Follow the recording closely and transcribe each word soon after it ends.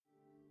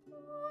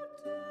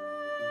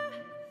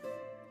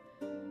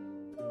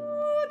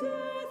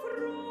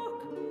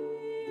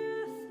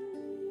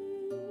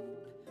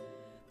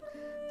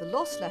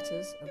lost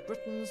letters of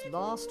Britain's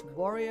last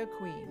warrior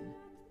queen,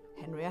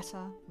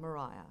 Henrietta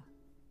Maria.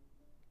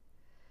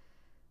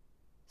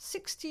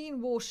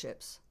 16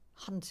 warships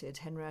hunted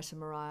Henrietta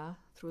Maria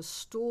through a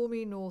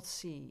stormy North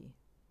Sea.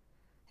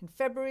 In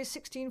February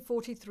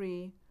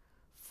 1643,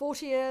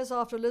 40 years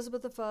after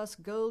Elizabeth I's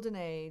golden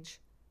age,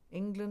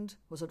 England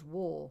was at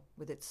war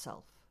with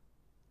itself.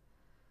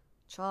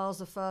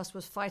 Charles I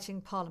was fighting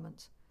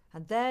Parliament,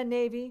 and their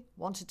navy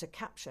wanted to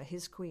capture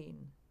his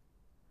queen.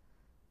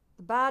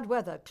 The bad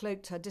weather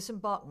cloaked her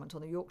disembarkment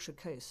on the Yorkshire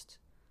coast,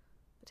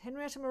 but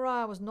Henrietta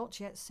Maria was not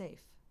yet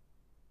safe.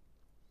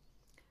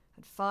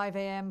 At 5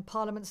 a.m,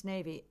 Parliament's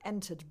navy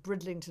entered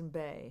Bridlington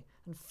Bay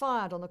and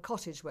fired on the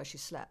cottage where she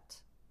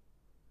slept.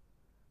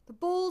 "The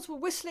balls were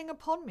whistling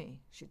upon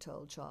me," she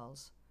told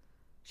Charles.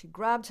 She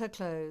grabbed her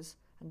clothes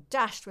and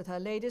dashed with her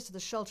ladies to the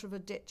shelter of a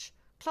ditch,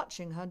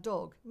 clutching her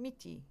dog,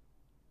 Mitty.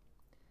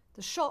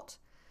 The shot,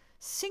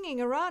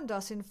 singing around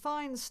us in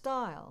fine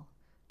style,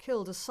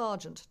 killed a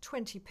sergeant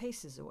 20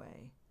 paces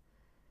away.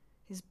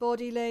 His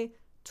body lay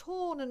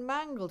torn and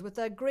mangled with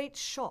their great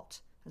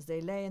shot as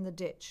they lay in the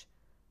ditch,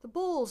 the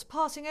balls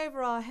passing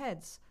over our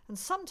heads and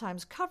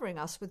sometimes covering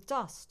us with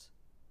dust.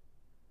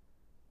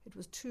 It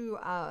was 2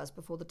 hours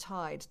before the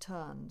tide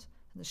turned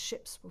and the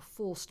ships were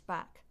forced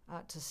back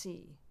out to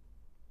sea.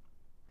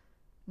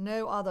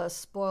 No other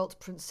spoilt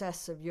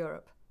princess of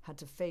Europe had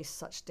to face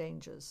such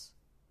dangers.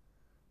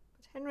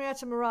 But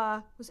Henrietta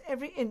Maria was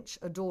every inch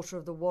a daughter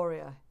of the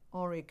warrior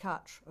Henri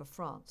IV of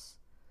France,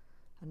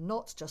 and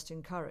not just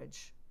in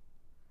courage.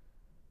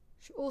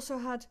 She also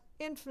had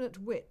infinite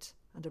wit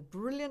and a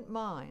brilliant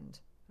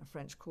mind, a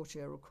French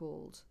courtier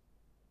recalled.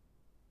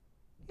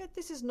 Yet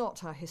this is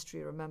not how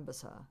history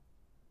remembers her.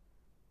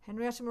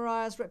 Henrietta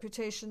Maria's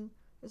reputation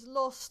is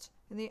lost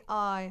in the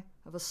eye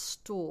of a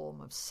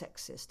storm of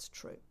sexist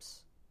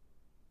tropes.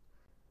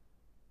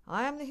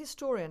 I am the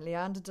historian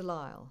Leander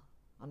Delisle,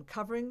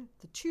 uncovering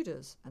the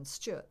Tudors and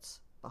Stuarts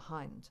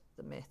behind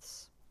the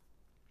myths.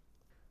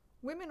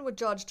 Women were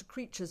judged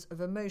creatures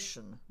of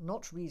emotion,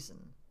 not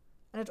reason,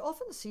 and it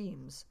often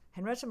seems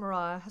Henrietta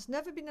Maria has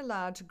never been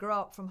allowed to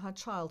grow up from her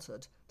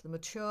childhood to the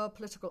mature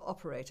political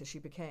operator she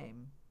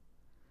became.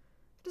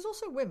 It is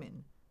also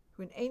women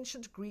who in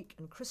ancient Greek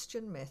and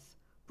Christian myth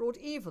brought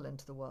evil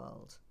into the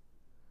world.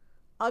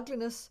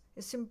 Ugliness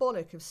is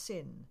symbolic of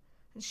sin,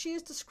 and she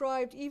is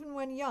described even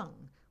when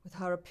young, with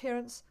her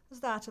appearance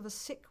as that of a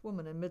sick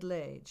woman in middle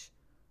age,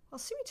 while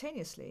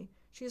simultaneously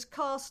she is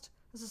cast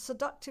as a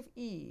seductive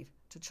Eve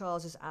to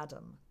Charles's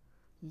Adam,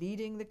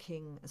 leading the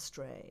king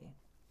astray.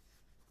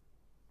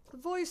 The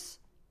voice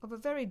of a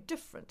very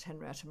different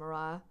Henrietta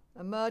Maria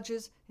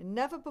emerges in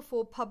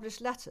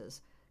never-before-published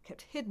letters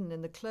kept hidden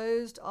in the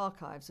closed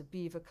archives of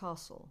Belvoir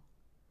Castle.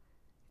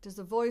 It is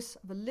the voice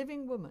of a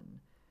living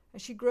woman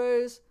as she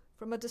grows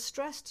from a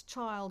distressed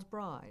child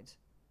bride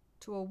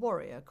to a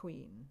warrior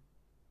queen.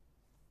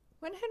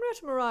 When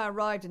Henrietta Maria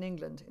arrived in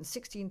England in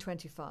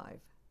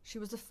 1625, she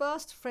was the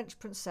first French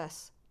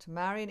princess to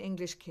marry an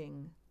English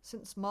king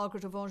since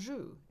Margaret of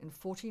Anjou in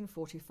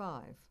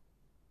 1445.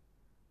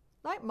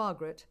 Like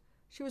Margaret,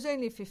 she was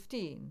only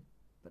 15,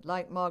 but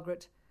like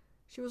Margaret,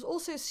 she was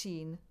also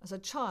seen as a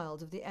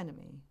child of the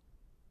enemy.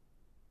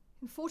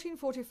 In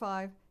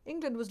 1445,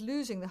 England was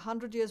losing the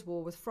 100 Years'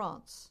 War with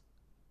France.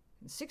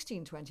 In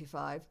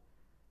 1625,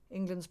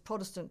 England's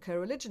Protestant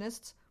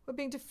co-religionists were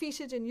being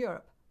defeated in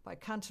Europe by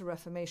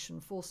counter-Reformation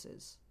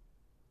forces.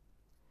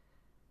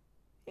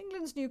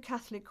 England's new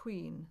Catholic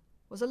queen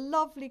was a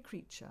lovely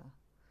creature,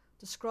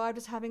 described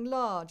as having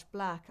large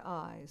black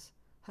eyes,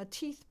 her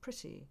teeth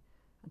pretty,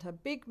 and her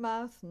big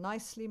mouth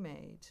nicely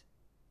made.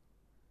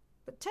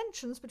 But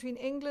tensions between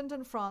England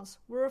and France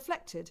were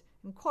reflected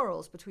in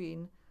quarrels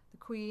between the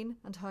Queen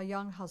and her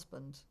young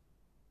husband.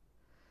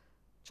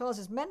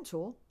 Charles's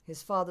mentor,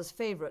 his father's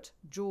favourite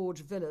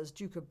George Villiers,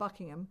 Duke of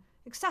Buckingham,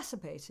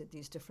 exacerbated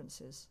these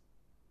differences.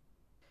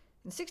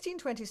 In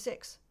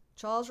 1626,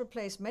 Charles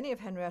replaced many of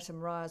Henrietta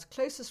Maria's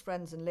closest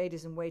friends and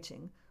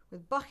ladies-in-waiting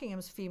with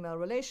Buckingham's female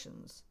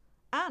relations,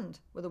 and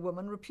with a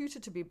woman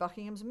reputed to be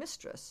Buckingham's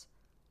mistress,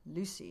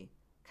 Lucy,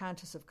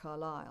 Countess of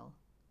Carlisle.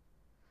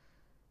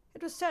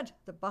 It was said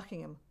that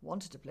Buckingham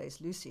wanted to place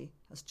Lucy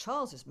as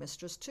Charles's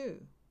mistress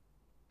too.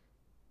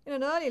 In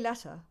an early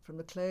letter from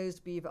the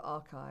closed Belvoir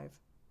archive,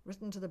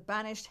 written to the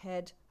banished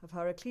head of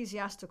her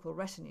ecclesiastical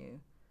retinue,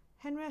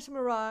 Henrietta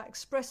Maria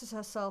expresses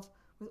herself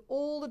with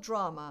all the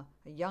drama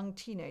a young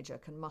teenager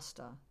can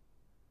muster.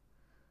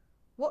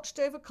 Watched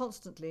over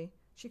constantly,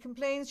 she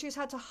complains she has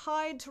had to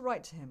hide to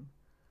write to him,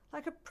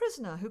 like a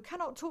prisoner who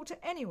cannot talk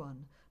to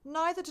anyone,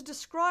 neither to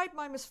describe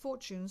my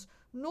misfortunes,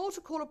 nor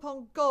to call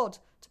upon God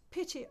to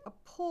pity a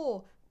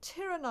poor,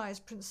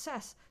 tyrannized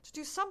princess, to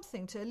do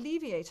something to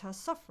alleviate her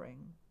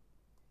suffering.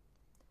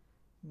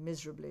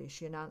 Miserably,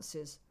 she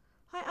announces,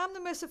 "I am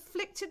the most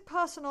afflicted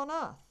person on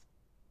earth."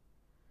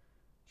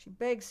 She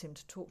begs him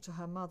to talk to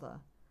her mother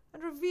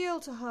and reveal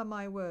to her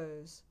my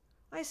woes.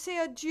 "I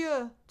say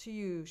adieu to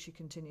you," she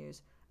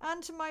continues,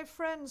 "and to my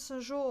friend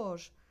St.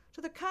 George,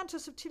 to the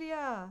Countess of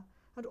Tillières,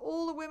 and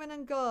all the women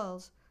and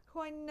girls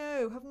who I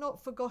know have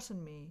not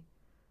forgotten me.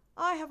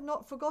 I have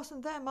not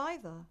forgotten them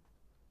either.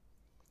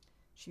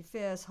 She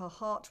fears her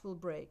heart will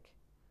break.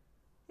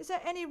 Is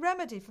there any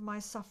remedy for my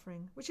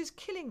suffering, which is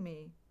killing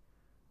me?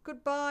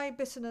 Goodbye,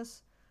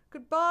 bitterness.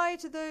 Goodbye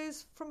to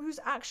those from whose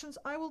actions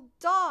I will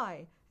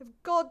die if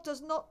God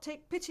does not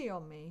take pity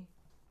on me.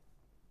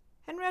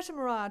 Henrietta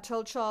Maria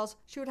told Charles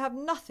she would have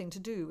nothing to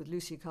do with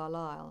Lucy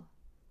Carlyle.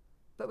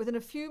 But within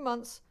a few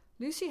months,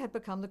 Lucy had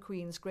become the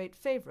Queen's great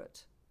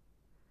favourite.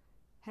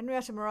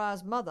 Henrietta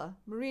Maria's mother,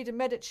 Marie de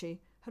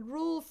Medici, had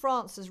ruled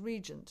France as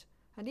regent,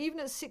 and even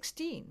at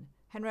 16,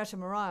 Henrietta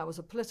Maria was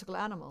a political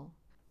animal.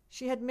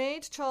 She had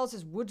made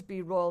Charles's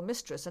would-be royal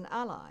mistress an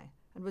ally,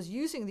 and was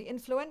using the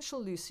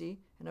influential Lucy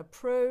in a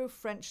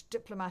pro-French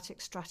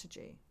diplomatic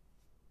strategy.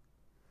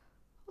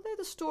 Although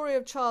the story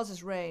of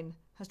Charles's reign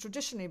has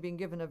traditionally been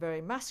given a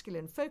very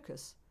masculine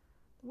focus,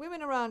 the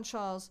women around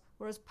Charles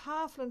were as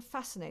powerful and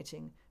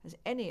fascinating as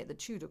any at the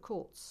Tudor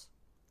courts.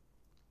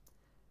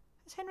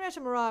 As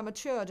Henrietta Maria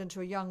matured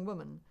into a young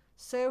woman,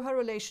 so her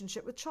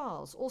relationship with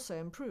Charles also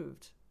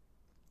improved.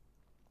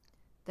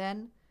 Then,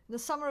 in the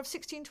summer of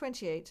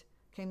 1628,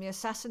 came the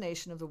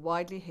assassination of the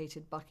widely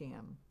hated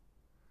Buckingham.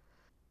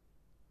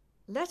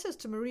 Letters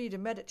to Marie de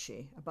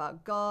Medici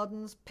about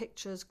gardens,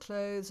 pictures,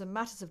 clothes, and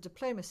matters of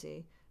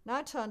diplomacy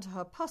now turned to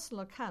her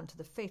personal account of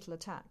the fatal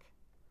attack.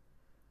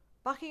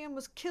 Buckingham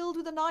was killed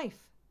with a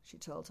knife, she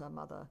told her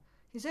mother.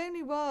 His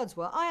only words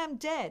were, "I am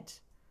dead,"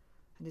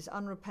 and his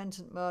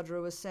unrepentant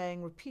murderer was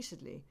saying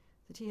repeatedly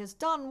that he has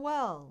done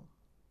well.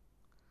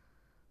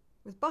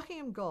 With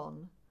Buckingham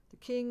gone, the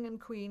King and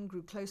Queen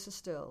grew closer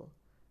still,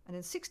 and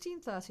in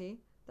 1630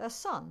 their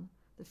son,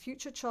 the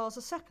future Charles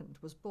II,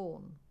 was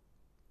born.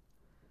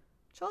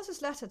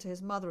 Charles's letter to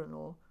his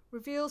mother-in-law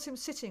reveals him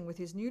sitting with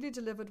his newly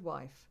delivered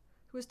wife,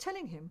 who is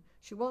telling him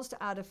she wants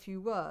to add a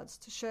few words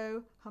to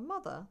show her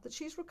mother that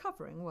she is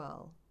recovering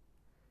well.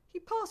 He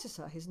passes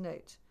her his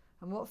note,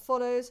 and what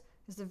follows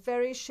is the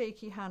very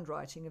shaky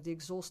handwriting of the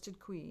exhausted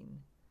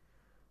Queen.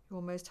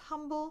 Your most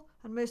humble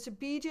and most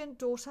obedient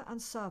daughter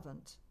and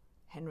servant,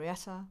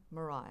 Henrietta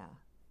Maria.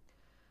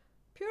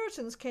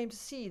 Puritans came to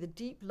see the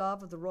deep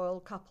love of the royal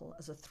couple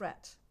as a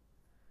threat.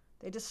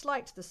 They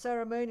disliked the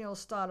ceremonial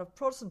style of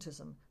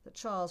Protestantism that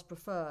Charles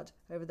preferred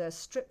over their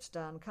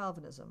stripped-down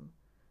Calvinism,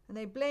 and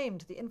they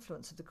blamed the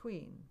influence of the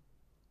Queen.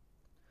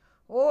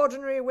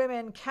 Ordinary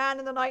women can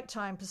in the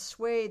night-time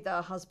persuade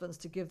their husbands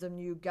to give them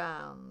new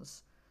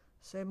gowns.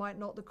 So might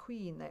not the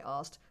Queen, they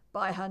asked,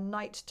 by her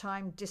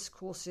night-time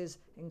discourses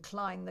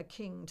incline the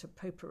king to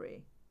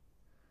popery?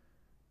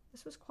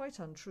 This was quite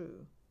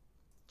untrue.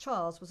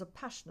 Charles was a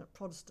passionate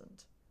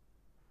Protestant,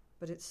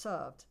 but it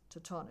served to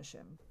tarnish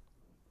him.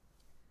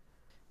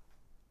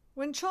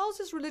 When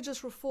Charles's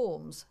religious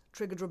reforms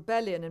triggered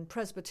rebellion in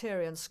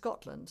Presbyterian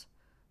Scotland,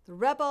 the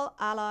rebel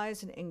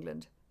allies in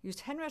England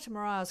used Henrietta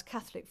Maria's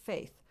Catholic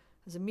faith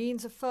as a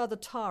means of further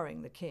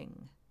tarring the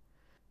king.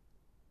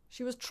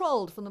 She was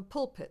trolled from the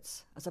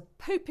pulpits as a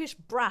popish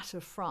brat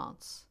of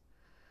France,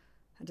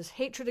 and as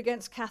hatred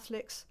against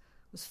Catholics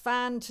was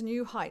fanned to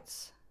new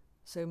heights,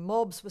 so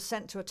mobs were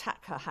sent to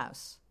attack her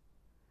house.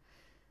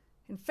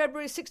 In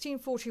February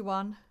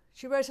 1641,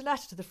 she wrote a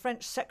letter to the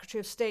French Secretary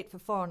of State for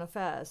Foreign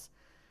Affairs,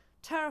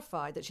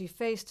 terrified that she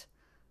faced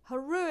her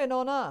ruin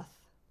on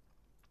earth.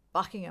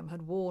 Buckingham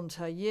had warned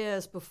her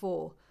years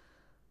before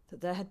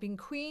that there had been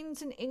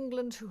queens in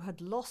England who had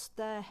lost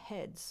their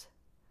heads.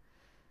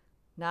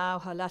 Now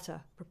her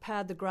letter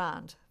prepared the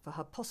ground for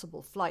her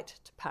possible flight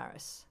to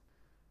Paris.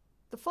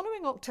 The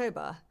following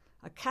October,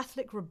 a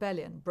Catholic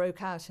rebellion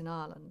broke out in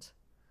Ireland.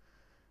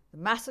 The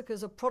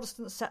massacres of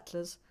Protestant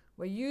settlers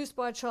were used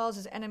by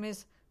Charles's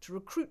enemies to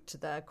recruit to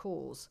their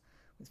cause,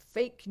 with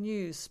fake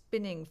news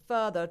spinning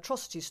further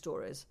atrocity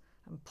stories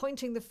and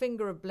pointing the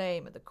finger of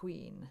blame at the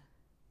Queen.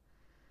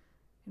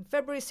 In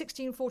February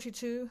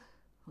 1642,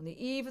 on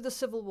the eve of the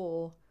Civil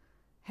War,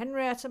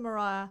 Henrietta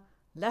Maria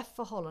left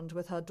for Holland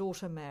with her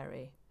daughter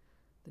Mary,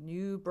 the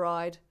new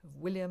bride of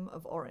William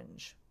of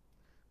Orange.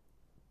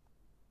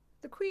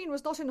 The Queen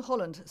was not in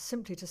Holland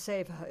simply to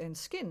save her own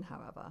skin,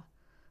 however,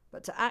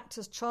 but to act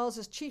as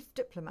Charles's chief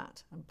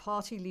diplomat and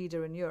party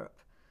leader in Europe,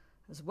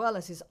 as well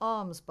as his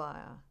arms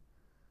buyer.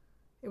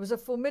 It was a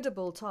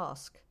formidable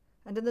task,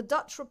 and in the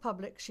Dutch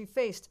Republic she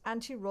faced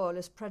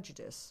anti-royalist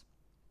prejudice.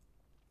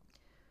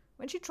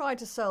 When she tried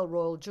to sell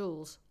royal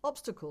jewels,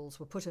 obstacles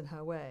were put in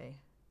her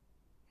way.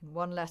 In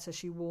one letter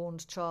she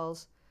warned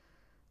Charles,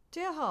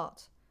 "Dear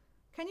heart,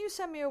 can you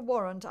send me a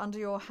warrant under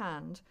your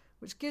hand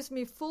which gives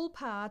me full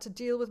power to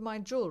deal with my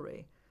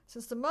jewellery,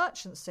 since the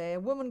merchants say a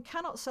woman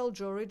cannot sell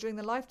jewellery during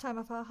the lifetime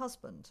of her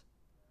husband?"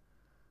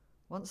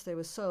 Once they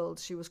were sold,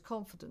 she was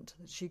confident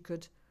that she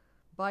could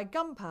buy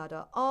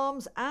gunpowder,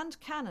 arms and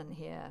cannon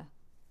here.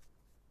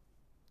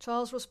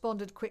 Charles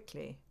responded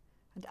quickly,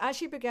 and as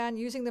she began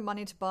using the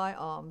money to buy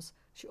arms,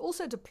 she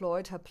also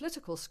deployed her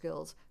political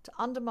skills to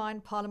undermine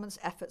Parliament's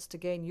efforts to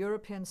gain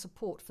European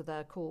support for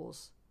their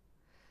cause.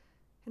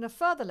 In a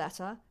further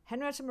letter,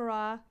 Henrietta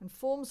Maria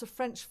informs the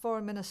French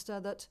Foreign Minister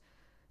that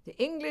the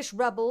English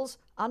rebels,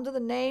 under the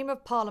name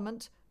of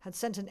Parliament, had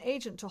sent an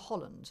agent to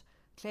Holland,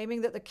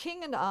 claiming that the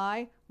king and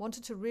I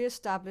wanted to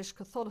re-establish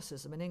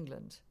Catholicism in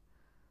England.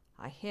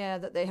 I hear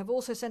that they have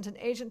also sent an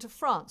agent to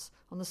France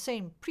on the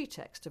same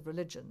pretext of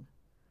religion.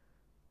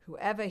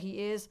 Whoever he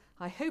is,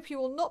 I hope he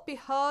will not be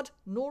heard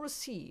nor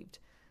received,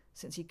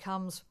 since he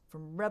comes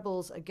from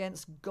rebels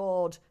against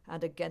God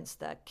and against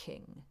their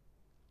king."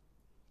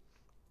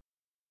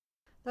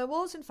 There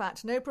was, in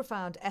fact, no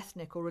profound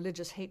ethnic or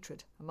religious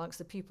hatred amongst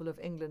the people of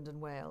England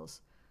and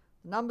Wales.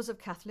 The numbers of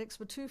Catholics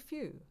were too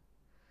few.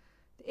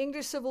 The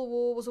English Civil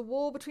War was a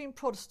war between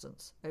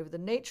Protestants over the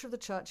nature of the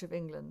Church of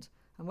England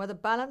and where the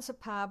balance of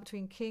power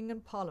between king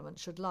and parliament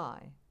should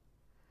lie.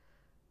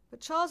 But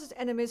Charles's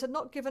enemies had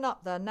not given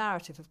up their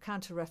narrative of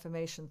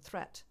counter-Reformation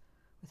threat,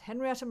 with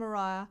Henrietta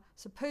Maria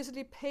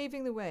supposedly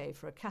paving the way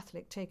for a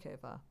Catholic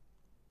takeover.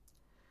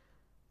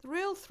 The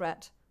real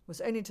threat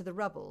was only to the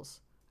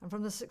rebels and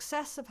from the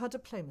success of her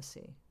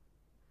diplomacy.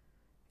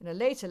 In a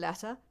later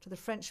letter to the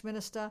French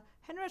minister,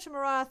 Henrietta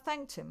Maria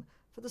thanked him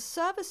for the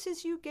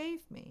services you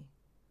gave me.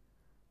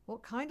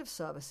 What kind of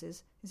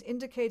services is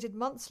indicated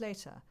months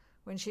later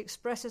when she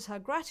expresses her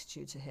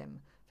gratitude to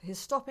him for his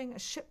stopping a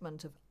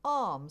shipment of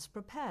arms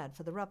prepared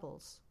for the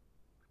rebels.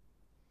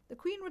 The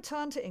Queen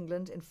returned to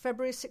England in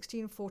February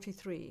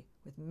 1643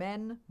 with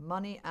men,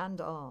 money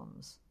and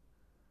arms.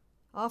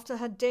 After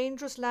her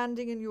dangerous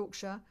landing in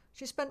Yorkshire,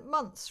 she spent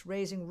months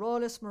raising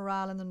royalist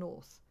morale in the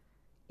north,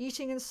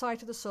 eating in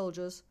sight of the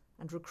soldiers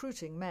and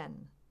recruiting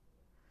men.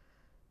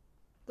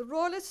 The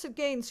royalists had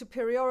gained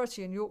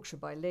superiority in Yorkshire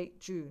by late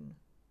June,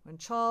 when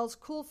Charles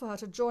called for her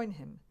to join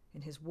him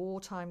in his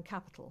wartime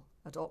capital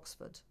at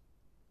Oxford.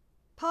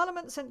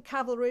 Parliament sent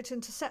cavalry to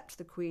intercept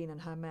the Queen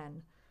and her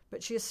men,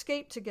 but she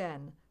escaped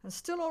again, and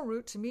still en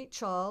route to meet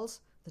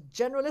Charles, the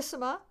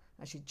Generalissima,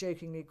 as she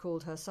jokingly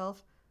called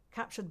herself,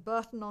 captured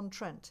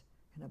Burton-on-Trent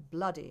in a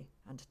bloody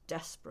and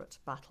desperate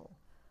battle.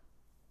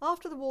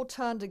 After the war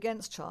turned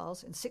against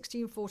Charles in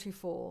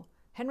 1644,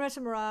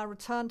 Henrietta Maria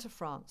returned to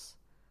France,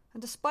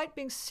 and despite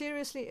being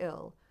seriously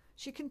ill,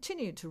 she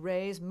continued to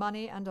raise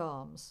money and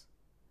arms.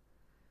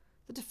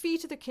 The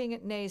defeat of the king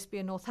at Naseby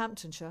in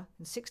Northamptonshire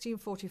in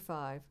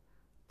 1645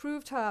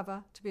 proved,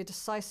 however, to be a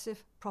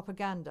decisive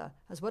propaganda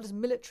as well as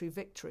military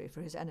victory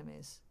for his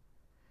enemies.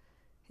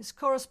 His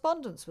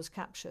correspondence was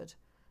captured,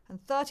 and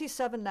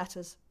 37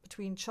 letters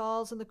between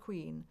Charles and the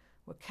Queen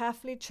were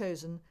carefully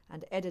chosen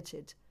and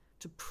edited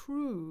to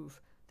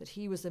prove that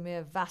he was the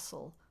mere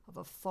vassal of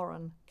a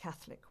foreign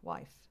Catholic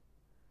wife.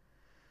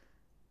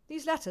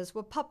 These letters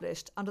were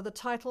published under the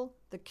title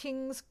 "The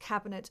King's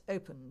Cabinet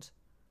Opened,"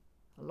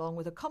 along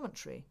with a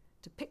commentary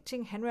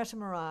depicting Henrietta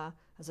Maria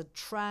as a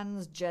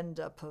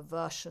transgender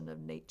perversion of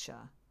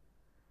nature.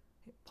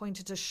 It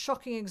pointed to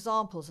shocking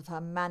examples of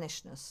her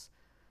mannishness,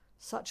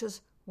 such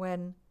as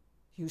when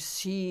 "you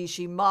see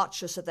she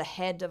marches at the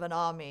head of an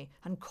army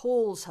and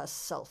calls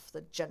herself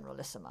the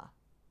Generalissima."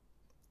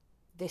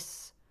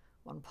 This,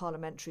 one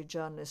parliamentary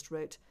journalist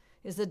wrote,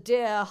 is the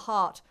dear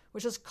heart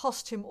which has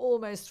cost him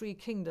almost 3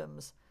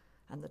 kingdoms,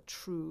 and the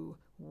true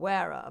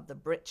wearer of the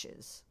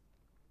breeches.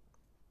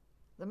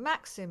 The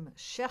maxim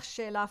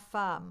 "cherchez la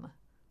femme,"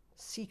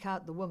 seek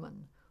out the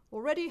woman,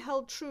 already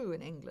held true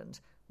in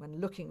England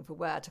when looking for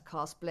where to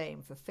cast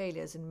blame for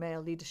failures in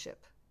male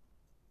leadership.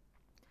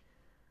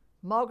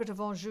 Margaret of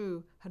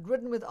Anjou had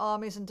ridden with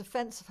armies in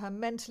defence of her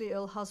mentally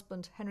ill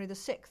husband Henry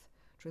VI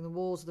during the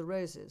Wars of the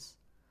Roses.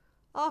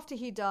 After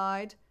he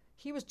died,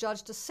 he was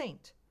judged a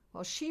saint,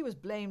 while she was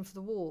blamed for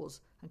the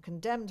wars and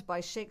condemned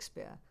by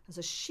Shakespeare as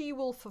a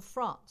she-wolf for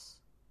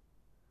France.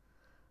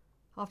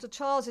 After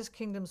Charles's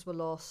kingdoms were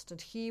lost and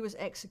he was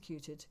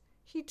executed,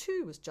 he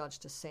too was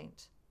judged a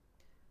saint.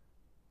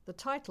 The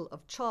title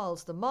of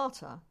Charles the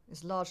Martyr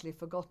is largely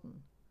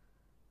forgotten.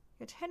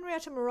 Yet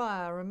Henrietta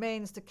Maria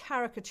remains the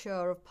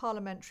caricature of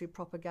parliamentary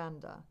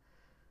propaganda,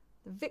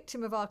 the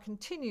victim of our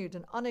continued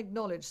and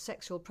unacknowledged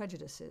sexual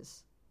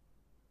prejudices.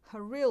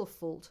 Her real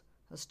fault,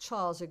 as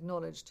Charles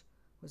acknowledged,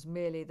 was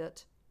merely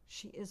that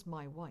she is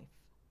my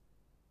wife.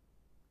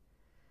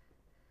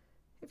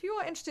 If you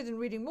are interested in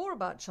reading more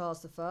about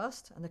Charles I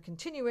and the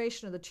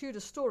continuation of the Tudor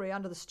story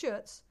under the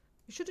Stuarts,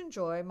 you should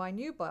enjoy my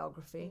new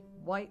biography,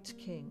 White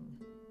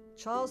King: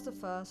 Charles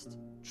I,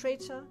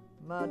 Traitor,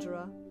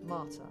 Murderer,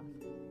 Martyr.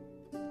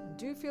 And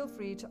do feel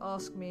free to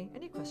ask me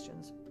any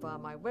questions via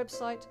my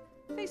website,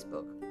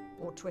 Facebook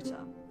or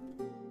Twitter.